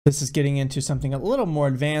This is getting into something a little more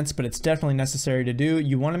advanced, but it's definitely necessary to do.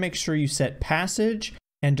 You want to make sure you set passage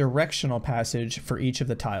and directional passage for each of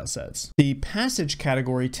the tile sets. The passage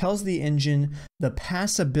category tells the engine the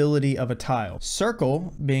passability of a tile.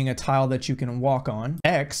 Circle being a tile that you can walk on,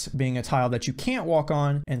 X being a tile that you can't walk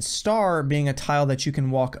on, and star being a tile that you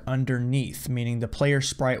can walk underneath, meaning the player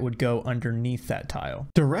sprite would go underneath that tile.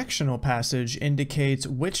 Directional passage indicates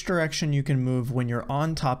which direction you can move when you're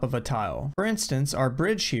on top of a tile. For instance, our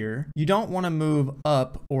bridge here, you don't want to move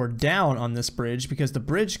up or down on this bridge because the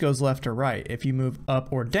bridge goes left or right. If you move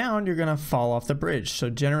up or down, you're going to fall off the bridge. So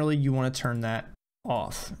generally you want to turn that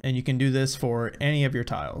off, and you can do this for any of your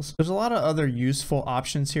tiles. There's a lot of other useful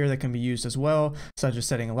options here that can be used as well, such as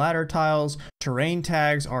setting ladder tiles. Terrain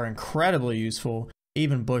tags are incredibly useful,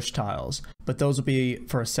 even bush tiles, but those will be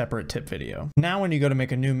for a separate tip video. Now when you go to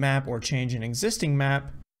make a new map or change an existing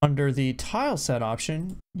map, under the tile set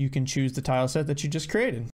option, you can choose the tile set that you just created.